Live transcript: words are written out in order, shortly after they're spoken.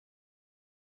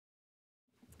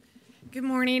Good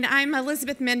morning. I'm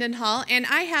Elizabeth Mendenhall, and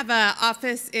I have an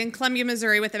office in Columbia,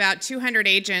 Missouri with about 200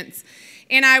 agents.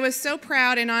 And I was so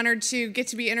proud and honored to get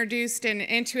to be introduced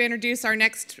and to introduce our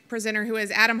next presenter, who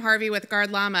is Adam Harvey with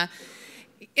Llama.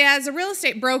 As a real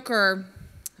estate broker,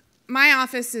 my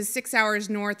office is 6 hours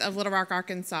north of Little Rock,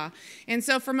 Arkansas. And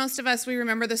so for most of us, we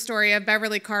remember the story of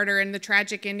Beverly Carter and the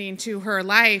tragic ending to her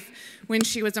life when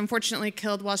she was unfortunately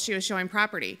killed while she was showing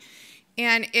property.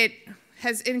 And it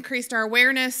has increased our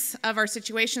awareness of our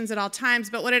situations at all times,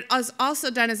 but what it has also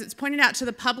done is it's pointed out to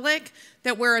the public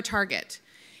that we're a target.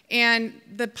 And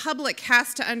the public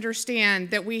has to understand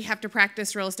that we have to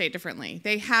practice real estate differently.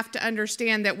 They have to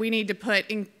understand that we need to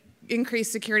put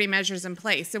increased security measures in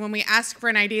place. And when we ask for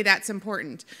an ID, that's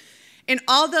important. And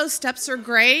all those steps are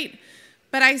great,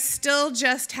 but I still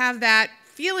just have that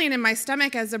feeling in my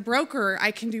stomach as a broker.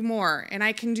 I can do more, and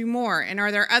I can do more. And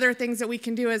are there other things that we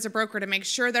can do as a broker to make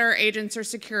sure that our agents are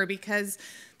secure? Because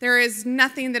there is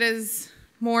nothing that is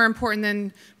more important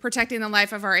than protecting the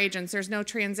life of our agents. There's no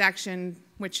transaction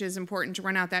which is important to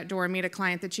run out that door and meet a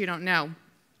client that you don't know.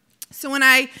 So when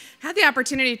I had the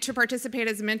opportunity to participate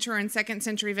as a mentor in Second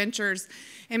Century Ventures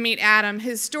and meet Adam,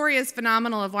 his story is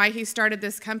phenomenal of why he started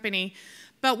this company.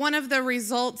 But one of the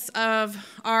results of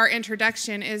our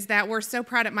introduction is that we're so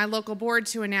proud at my local board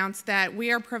to announce that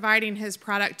we are providing his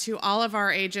product to all of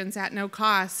our agents at no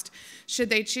cost,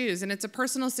 should they choose. And it's a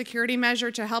personal security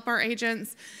measure to help our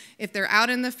agents if they're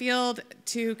out in the field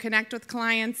to connect with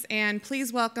clients. And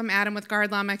please welcome Adam with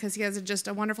Llama, because he has just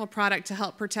a wonderful product to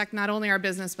help protect not only our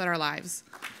business but our lives.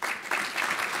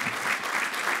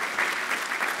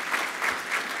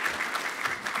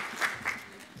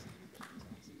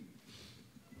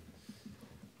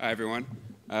 Hi, everyone.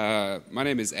 My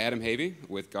name is Adam Harvey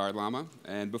with Llama,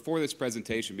 and before this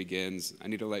presentation begins, I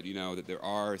need to let you know that there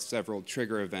are several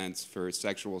trigger events for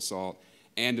sexual assault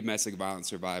and domestic violence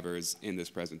survivors in this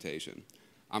presentation.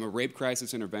 I'm a rape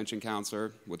crisis intervention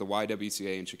counselor with the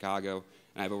YWCA in Chicago,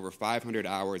 and I have over 500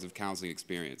 hours of counseling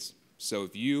experience. So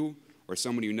if you or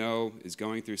someone you know is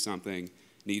going through something,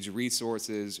 needs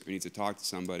resources, or needs to talk to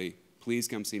somebody, please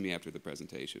come see me after the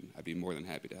presentation. I'd be more than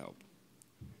happy to help.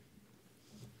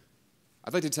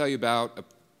 I'd like to tell you about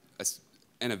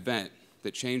an event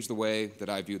that changed the way that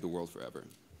I viewed the world forever.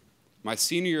 My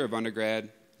senior year of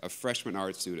undergrad, a freshman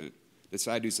art student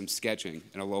decided to do some sketching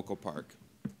in a local park.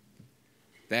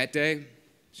 That day,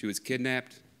 she was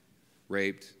kidnapped,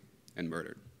 raped, and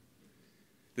murdered.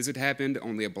 This had happened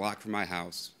only a block from my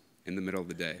house in the middle of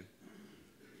the day.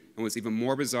 And what's even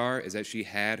more bizarre is that she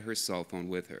had her cell phone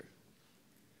with her.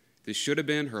 This should have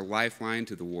been her lifeline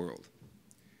to the world.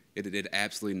 It did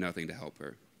absolutely nothing to help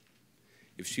her.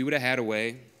 If she would have had a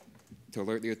way to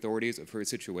alert the authorities of her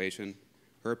situation,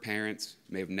 her parents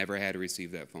may have never had to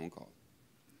receive that phone call.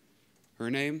 Her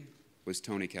name was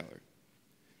Toni Keller,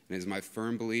 and it is my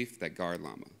firm belief that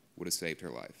Llama would have saved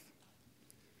her life.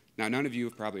 Now, none of you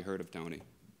have probably heard of Toni.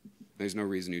 There's no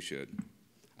reason you should.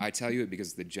 I tell you it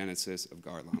because of the genesis of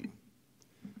Llama.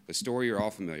 The story you're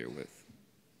all familiar with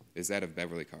is that of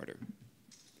Beverly Carter.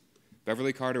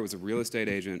 Beverly Carter was a real estate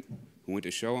agent who went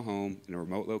to show a home in a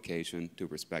remote location to a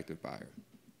prospective buyer.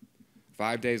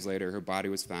 5 days later, her body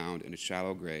was found in a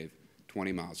shallow grave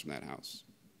 20 miles from that house.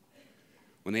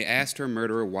 When they asked her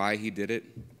murderer why he did it,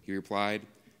 he replied,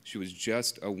 she was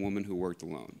just a woman who worked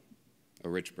alone, a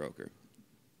rich broker.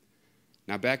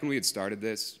 Now, back when we had started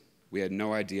this, we had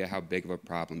no idea how big of a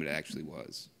problem it actually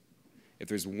was. If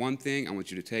there's one thing I want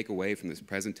you to take away from this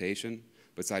presentation,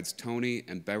 besides Toni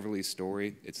and Beverly's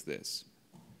story, it's this.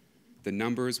 The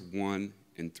numbers 1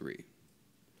 in 3.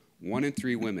 1 in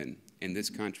 3 women in this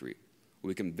country will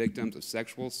become victims of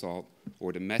sexual assault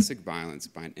or domestic violence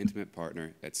by an intimate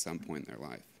partner at some point in their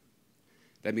life.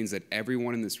 That means that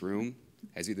everyone in this room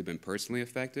has either been personally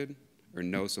affected or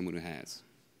knows someone who has.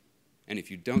 And if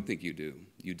you don't think you do,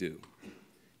 you do.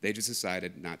 They just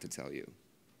decided not to tell you.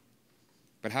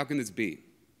 But how can this be?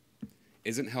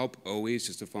 Isn't help always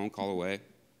just a phone call away?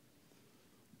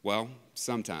 Well,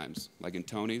 sometimes, like in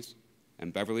Toni's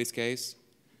and Beverly's case,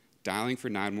 dialing for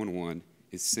 911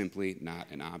 is simply not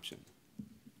an option.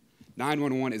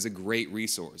 911 is a great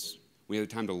resource. We have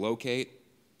the time to locate,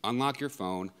 unlock your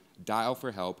phone, dial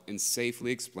for help, and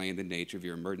safely explain the nature of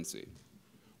your emergency.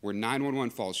 Where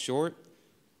 911 falls short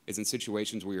is in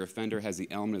situations where your offender has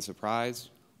the element of surprise,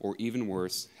 or even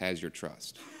worse, has your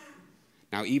trust.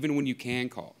 Now, even when you can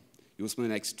call, you will spend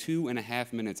the next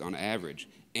 2.5 minutes on average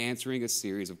answering a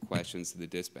series of questions to the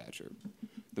dispatcher.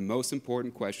 The most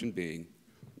important question being,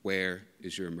 where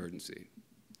is your emergency?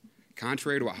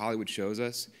 Contrary to what Hollywood shows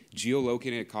us,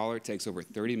 geolocating a caller takes over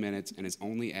 30 minutes and is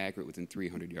only accurate within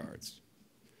 300 yards.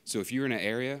 So if you're in an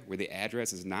area where the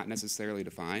address is not necessarily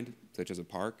defined, such as a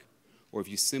park, or if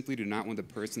you simply do not want the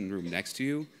person in the room next to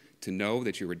you to know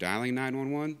that you were dialing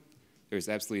 911, there's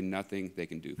absolutely nothing they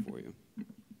can do for you.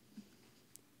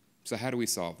 So how do we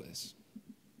solve this?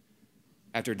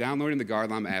 After downloading the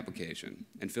Llama application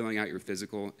and filling out your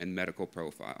physical and medical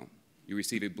profile, you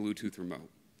receive a Bluetooth remote.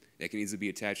 It can easily be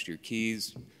attached to your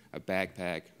keys, a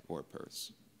backpack, or a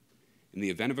purse. In the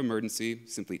event of emergency,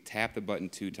 simply tap the button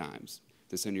 2 times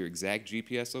to send your exact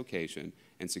GPS location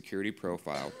and security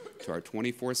profile to our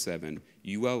 24/7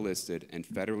 UL-listed and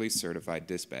federally certified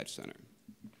dispatch center.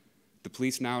 The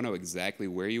police now know exactly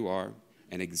where you are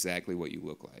and exactly what you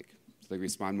look like, so they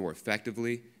respond more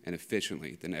effectively and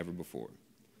efficiently than ever before,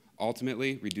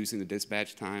 ultimately reducing the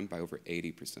dispatch time by over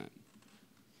 80%.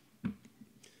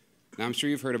 Now, I'm sure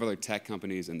you've heard of other tech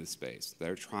companies in this space that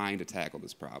are trying to tackle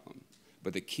this problem,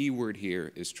 but the key word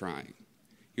here is trying.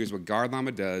 Here's what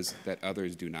Llama does that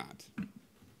others do not.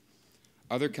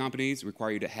 Other companies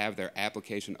require you to have their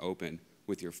application open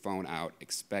with your phone out,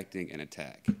 expecting an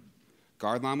attack.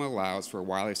 Llama allows for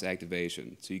wireless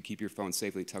activation, so you keep your phone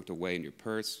safely tucked away in your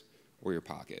purse or your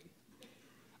pocket.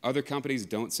 Other companies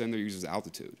don't send their users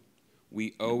altitude.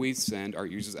 We always send our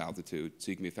users altitude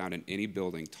so you can be found in any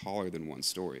building taller than 1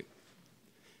 story.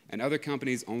 And other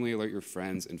companies only alert your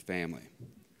friends and family.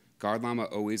 Llama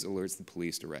always alerts the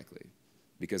police directly,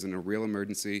 because in a real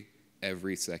emergency,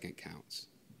 every second counts.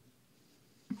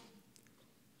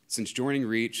 Since joining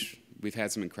Reach, we've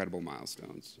had some incredible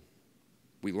milestones.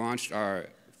 We launched our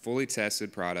fully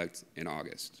tested product in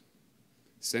August.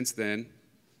 Since then,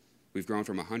 we've grown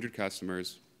from 100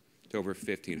 customers to over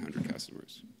 1,500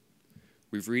 customers.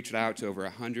 We've reached out to over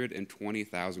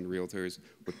 120,000 realtors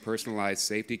with personalized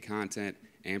safety content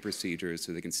and procedures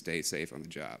so they can stay safe on the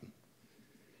job.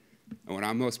 And what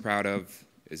I'm most proud of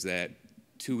is that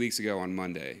 2 weeks ago on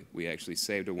Monday, we actually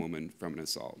saved a woman from an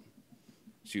assault.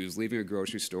 She was leaving a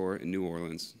grocery store in New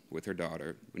Orleans with her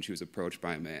daughter when she was approached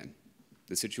by a man.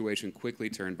 The situation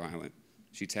quickly turned violent.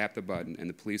 She tapped the button, and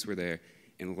the police were there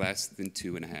in less than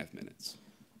 2.5 minutes,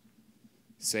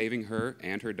 saving her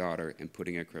and her daughter and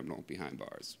putting a criminal behind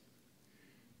bars.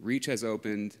 Reach has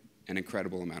opened an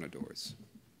incredible amount of doors.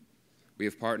 We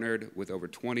have partnered with over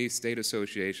 20 state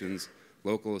associations,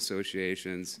 local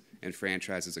associations, and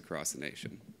franchises across the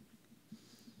nation.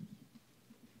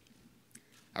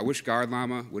 I wish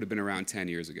Llama would have been around 10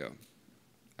 years ago.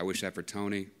 I wish that for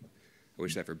Tony. I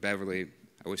wish that for Beverly.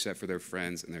 I wish that for their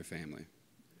friends and their family.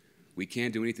 We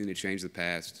can't do anything to change the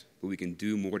past, but we can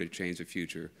do more to change the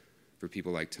future for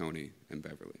people like Tony and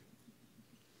Beverly.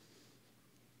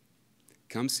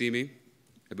 Come see me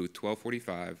at booth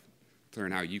 1245 to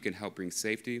learn how you can help bring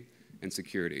safety and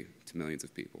security to millions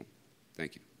of people.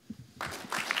 Thank you.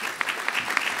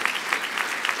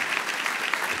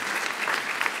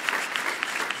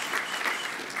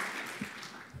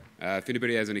 If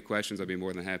anybody has any questions, I'd be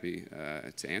more than happy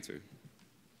to answer.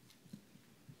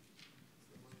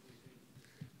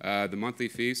 The monthly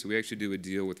fee, so we actually do a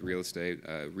deal with real estate.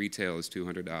 Retail is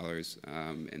 $200,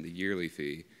 and the yearly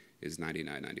fee is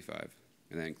 $99.95.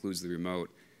 And that includes the remote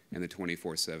and the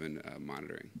 24/7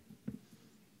 monitoring.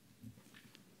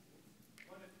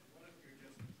 What if you're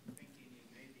just thinking you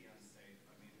may be unsafe?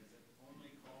 I mean, is it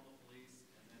only call the police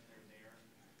and then they're there?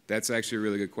 That's actually a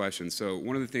really good question. So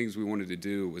one of the things we wanted to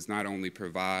do was not only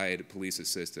provide police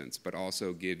assistance, but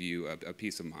also give you a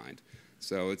peace of mind.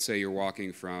 So let's say you're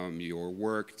walking from your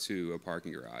work to a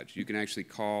parking garage. You can actually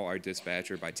call our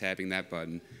dispatcher by tapping that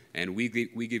button, and we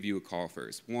give you a call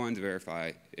first. One, to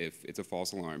verify if it's a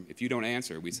false alarm. If you don't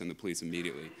answer, we send the police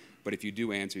immediately. But if you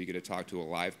do answer, you get to talk to a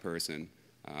live person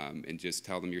and just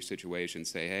tell them your situation.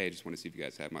 Say, hey, I just want to see if you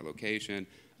guys have my location.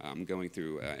 I'm going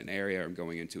through an area, or I'm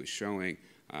going into a showing,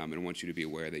 and I want you to be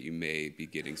aware that you may be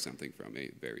getting something from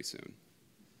me very soon.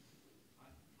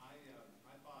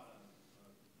 I bought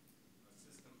a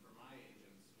system for my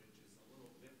agents, which is a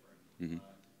little different. Mm-hmm.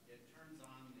 It turns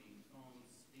on the phone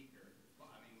speaker,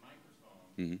 microphone,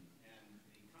 Mm-hmm. and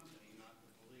the company, not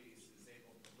the police, is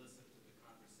able to listen to the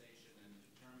conversation and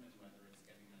determine whether it's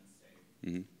getting unsafe.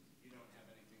 Mm-hmm. You don't have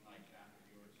anything like that with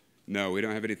yours? No, we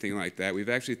don't have anything like that. We've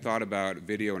actually thought about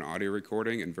video and audio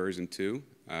recording in version 2,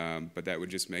 but that would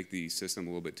just make the system a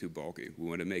little bit too bulky. We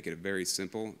want to make it a very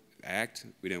simple act.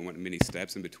 We don't want many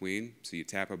steps in between, so you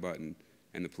tap a button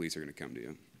and the police are going to come to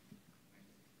you.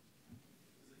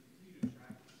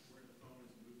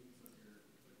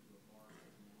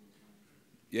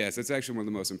 Yes, that's actually one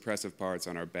of the most impressive parts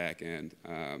on our back end.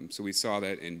 So we saw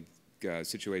that in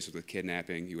situations with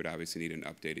kidnapping, you would obviously need an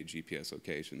updated GPS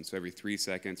location. So every 3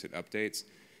 seconds it updates,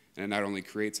 And it not only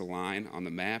creates a line on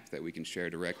the map that we can share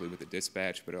directly with the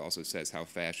dispatch, but it also says how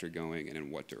fast you're going and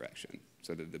in what direction,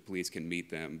 so that the police can meet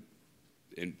them,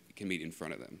 can meet in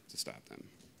front of them to stop them.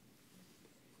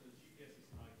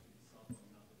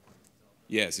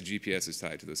 Yes, the GPS is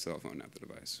tied to the cell phone, not the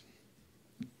device.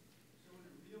 So in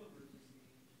a real emergency,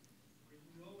 where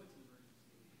you know it's an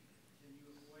emergency, can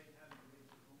you avoid having to make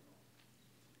a phone call?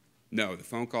 No, the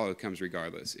phone call comes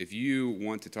regardless. If you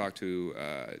want to talk to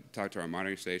our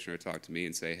monitoring station or talk to me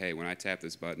and say, hey, when I tap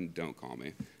this button, don't call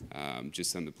me,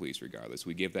 just send the police regardless.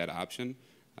 We give that option,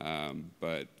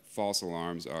 but false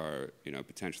alarms are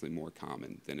potentially more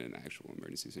common than in an actual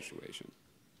emergency situation.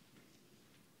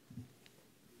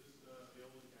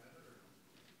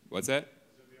 What's that?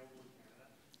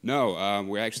 No,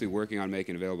 we're actually working on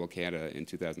making available Canada in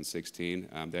 2016.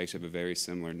 They actually have a very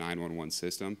similar 911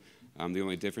 system. The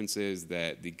only difference is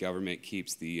that the government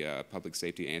keeps the public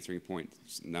safety answering point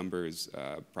numbers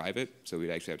private, so we'd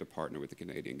actually have to partner with the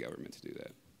Canadian government to do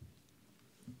that.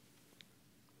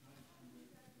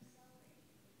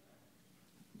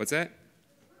 What's that?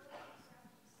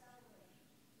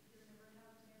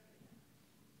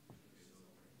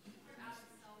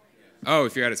 Oh,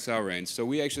 if you're out of cell range. So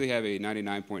we actually have a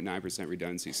 99.9%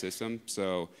 redundancy system.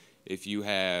 So if you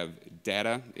have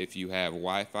data, if you have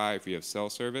Wi-Fi, if you have cell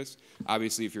service,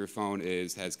 obviously if your phone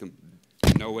has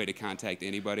no way to contact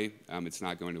anybody, it's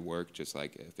not going to work, just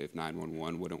like if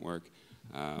 911 wouldn't work.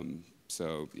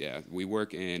 So yeah, we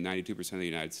work in 92% of the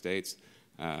United States.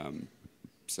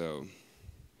 So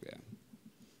yeah.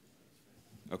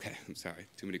 Okay, I'm sorry,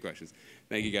 too many questions.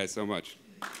 Thank you guys so much.